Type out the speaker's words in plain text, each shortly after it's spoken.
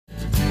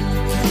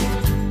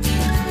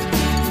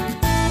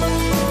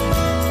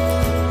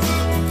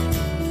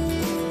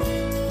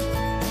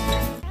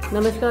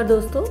नमस्कार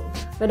दोस्तों,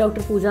 मैं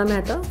डॉक्टर पूजा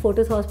मेहता,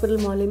 फोर्टिस हॉस्पिटल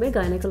मोहाली में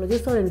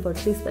गायनेकोलॉजिस्ट और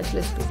इनफर्टिलिटी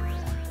स्पेशलिस्ट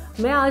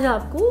हूँ। मैं आज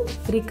आपको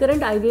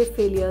रिकरेंट आईवीएफ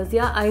फेलियर्स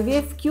या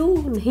आईवीएफ क्यों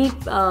नहीं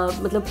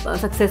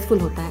सक्सेसफुल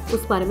होता है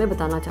उस बारे में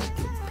बताना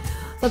चाहती हूँ।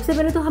 सबसे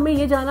पहले तो हमें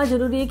ये जानना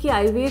ज़रूरी है कि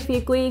आईवीएफ ये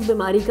कोई एक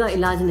बीमारी का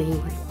इलाज नहीं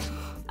है।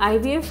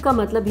 आईवीएफ का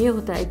मतलब ये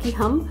होता है कि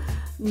हम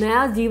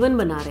नया जीवन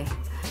बना रहे हैं।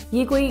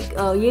 ये कोई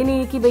ये नहीं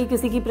है कि भाई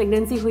किसी की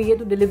प्रेगनेंसी हुई है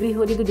तो डिलीवरी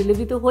हो रही है, तो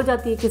डिलीवरी तो हो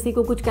जाती है। किसी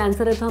को कुछ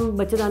कैंसर है तो हम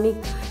बच्चेदानी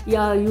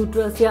या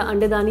यूट्रस या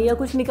अंडेदानी या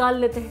कुछ निकाल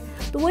लेते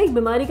हैं, तो वो एक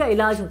बीमारी का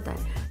इलाज होता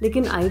है।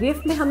 लेकिन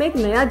आईवीएफ में हमें एक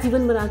नया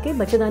जीवन बना के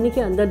बच्चेदानी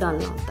के अंदर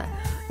डालना होता है।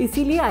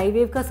 इसीलिए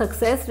आईवीएफ का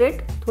सक्सेस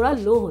रेट थोड़ा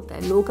लो होता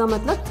है। लो का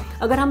मतलब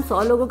अगर हम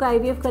 100 लोगों का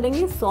आईवीएफ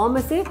करेंगे, 100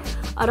 में से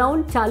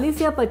अराउंड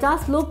 40 या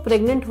 50 लोग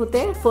प्रेग्नेंट होते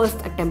हैं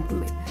फर्स्ट अटेम्प्ट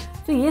में।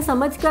 तो ये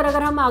समझकर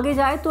अगर हम आगे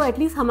जाए तो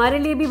एटलीस्ट हमारे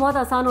लिए भी बहुत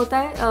आसान होता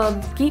है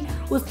कि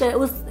उस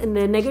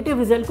नेगेटिव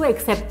रिजल्ट को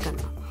एक्सेप्ट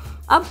करना।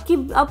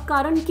 अब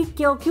कारण कि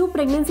क्यों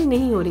प्रेगनेंसी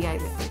नहीं हो रही है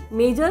आईवीएफ में,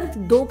 मेजर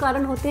 2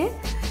 कारण होते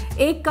हैं।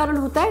 एक कारण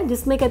होता है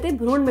जिसमें कहते हैं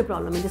भ्रूण में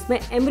प्रॉब्लम है, जिसमें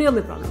एम्ब्रियो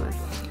में प्रॉब्लम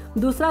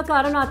है। दूसरा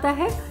कारण आता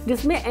है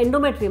जिसमें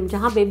एंडोमेट्रियम,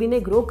 जहाँ बेबी ने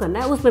ग्रो करना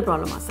है, उसमें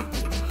प्रॉब्लम आ सकती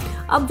है।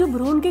 अब जो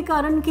भ्रूण के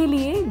कारण के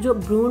लिए, जो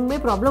भ्रूण में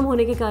प्रॉब्लम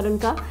होने के कारण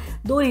का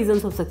 2 रीजन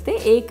हो सकते हैं।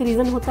 एक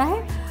रीज़न होता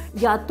है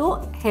या तो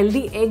हेल्दी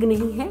एग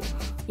नहीं है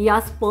या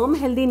स्पर्म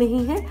हेल्दी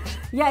नहीं है,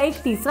 या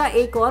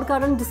एक और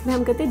कारण जिसमें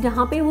हम कहते हैं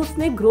जहाँ पे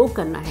उसने ग्रो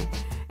करना है,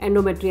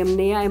 एंडोमेट्रियम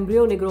ने या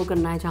एम्ब्रियो ने ग्रो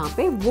करना है जहाँ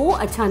पे, वो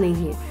अच्छा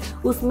नहीं है।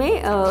 उसमें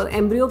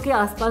एम्ब्रियो के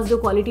आसपास जो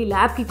क्वालिटी,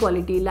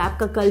 लैब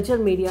का कल्चर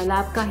मीडिया,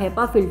 लैब का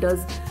हेपा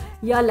फिल्टर्स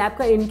या लैब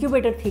का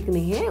इंक्यूबेटर ठीक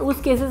नहीं है,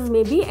 उस केसेस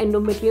में भी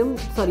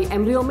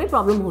एम्ब्रियो में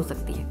प्रॉब्लम हो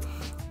सकती है।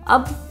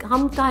 अब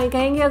हम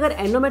कहेंगे अगर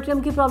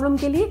एंडोमेट्रियम की प्रॉब्लम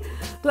के लिए,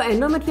 तो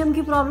एंडोमेट्रियम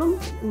की प्रॉब्लम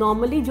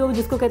नॉर्मली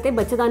जिसको कहते हैं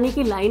बच्चेदानी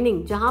की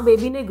लाइनिंग, जहाँ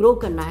बेबी ने ग्रो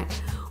करना है,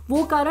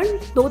 वो कारण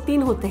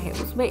 2-3 होते हैं।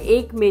 उसमें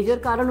एक मेजर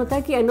कारण होता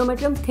है कि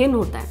एंडोमेट्रियम थिन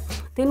होता है।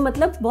 थिन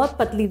मतलब बहुत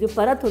पतली जो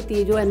परत होती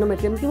है, जो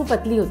एंडोमेट्रियम की, वो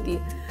पतली होती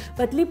है।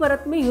 पतली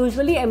परत में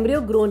यूजुअली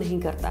एम्ब्रियो ग्रो नहीं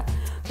करता,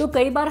 तो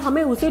कई बार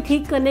हमें उसे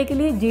ठीक करने के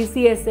लिए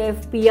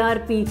GCSF,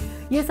 PRP,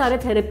 ये सारे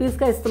थेरेपीज़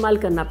का इस्तेमाल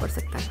करना पड़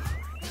सकता है।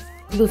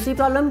 दूसरी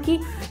प्रॉब्लम की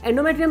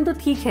एंडोमेट्रियम तो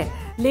ठीक है,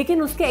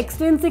 लेकिन उसके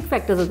एक्सट्रिंसिक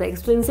फैक्टर्स होते हैं।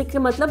 एक्सट्रिंसिक के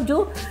मतलब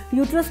जो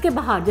यूट्रस के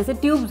बाहर, जैसे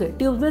ट्यूब्स है,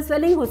 ट्यूब्स में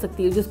स्वेलिंग हो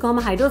सकती है, जिसको हम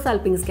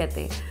हाइड्रोसाल्पिंग्स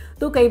कहते हैं।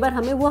 तो कई बार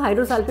हमें वो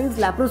हाइड्रोसाल्पिंग्स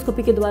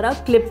लैप्रोस्कोपी के द्वारा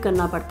क्लिप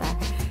करना पड़ता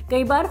है।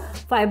 कई बार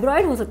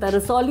फाइब्रॉइड हो सकता है,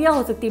 रसौलियाँ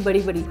हो सकती है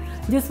बड़ी बड़ी,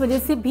 जिस वजह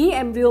से भी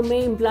एम्ब्रियो में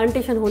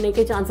इम्प्लांटेशन होने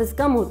के चांसेस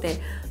कम होते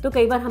हैं, तो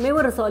कई बार हमें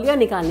वो रसौलियाँ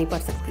निकालनी पड़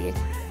सकती है।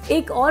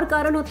 एक और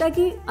कारण होता है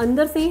कि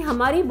अंदर से ही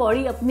हमारी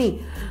बॉडी अपनी,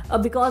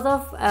 बिकॉज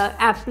ऑफ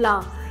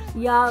एप्ला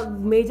या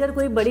मेजर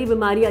कोई बड़ी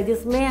बीमारियां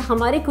जिसमें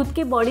हमारे खुद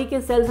के बॉडी के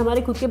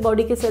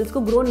सेल्स को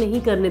ग्रो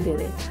नहीं करने दे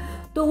रहे,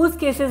 तो उस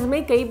केसेस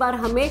में कई बार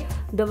हमें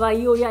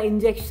दवाइयों या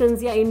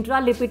इंजेक्शंस या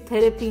इंट्रालिपिड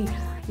थेरेपी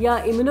या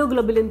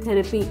इम्यूनोग्लोबुलिन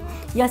थेरेपी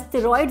या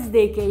स्टेरॉइड्स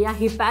देके या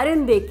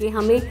हिपैरिन देके,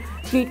 हमें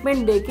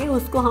ट्रीटमेंट देके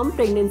उसको हम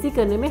प्रेगनेंसी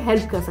करने में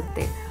हेल्प कर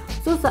सकते हैं।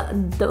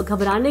 तो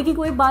घबराने की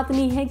कोई बात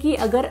नहीं है कि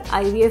अगर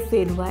आईवीएफ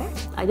फेल हुआ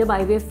है। जब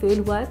आईवीएफ फेल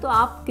हुआ है तो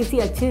आप किसी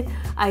अच्छे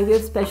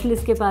आईवीएफ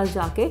स्पेशलिस्ट के पास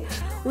जाके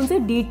उनसे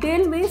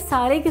डिटेल में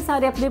सारे के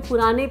सारे अपने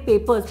पुराने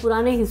पेपर्स,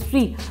 पुराने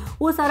हिस्ट्री,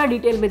 वो सारा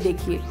डिटेल में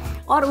देखिए,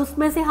 और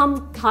उसमें से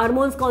हम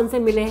हार्मोन्स कौन से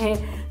मिले हैं,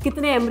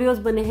 कितने एम्ब्रियोज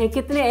बने हैं,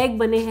 कितने एग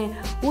बने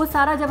हैं, वो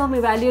सारा जब हम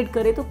इवैल्यूएट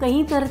करें तो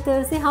कहीं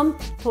तरह से हम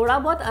थोड़ा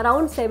बहुत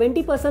अराउंड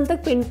 70%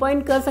 तक पिन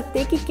पॉइंट कर सकते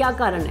हैं कि क्या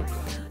कारण है।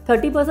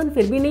 30%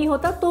 फिर भी नहीं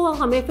होता तो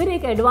हमें फिर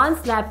एक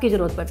एडवांस लैब की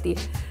ज़रूरत पड़ती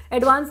है।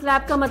 एडवांस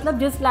लैब का मतलब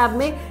जिस लैब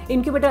में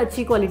इंक्यूबेटर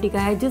अच्छी क्वालिटी का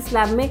है, जिस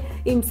लैब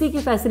में IMSI की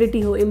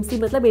फैसिलिटी हो।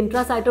 IMSI मतलब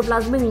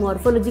intracytoplasmic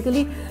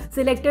morphologically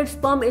selected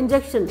sperm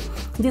injection,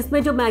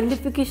 जिसमें जो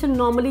मैग्नीफिकेशन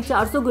नॉर्मली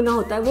 400 गुना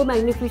होता है, वो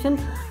मैग्नीफिकेशन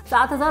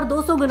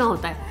 7200 गुना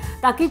होता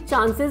है, ताकि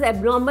चांसेस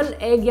एबनॉर्मल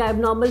एग या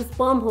एबनॉर्मल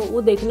स्पर्म हो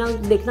वो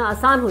देखना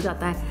आसान हो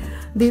जाता है।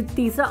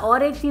 तीसरा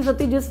और एक चीज़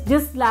होती है,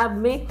 जिस लैब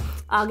में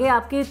आगे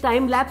आपके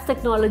टाइम लैप्स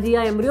टेक्नोलॉजी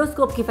या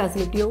एम्ब्रियोस्कोप की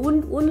फैसिलिटी हो,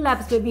 उन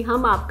लैब्स में भी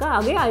हम आपका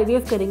आगे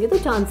आईवीएफ करेंगे तो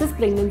चांसेस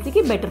प्रेगनेंसी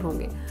के बेटर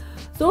होंगे।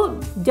 सो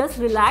जस्ट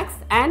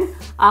रिलैक्स एंड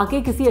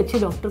आके किसी अच्छे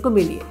डॉक्टर को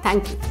मिलिए।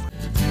 Thank you.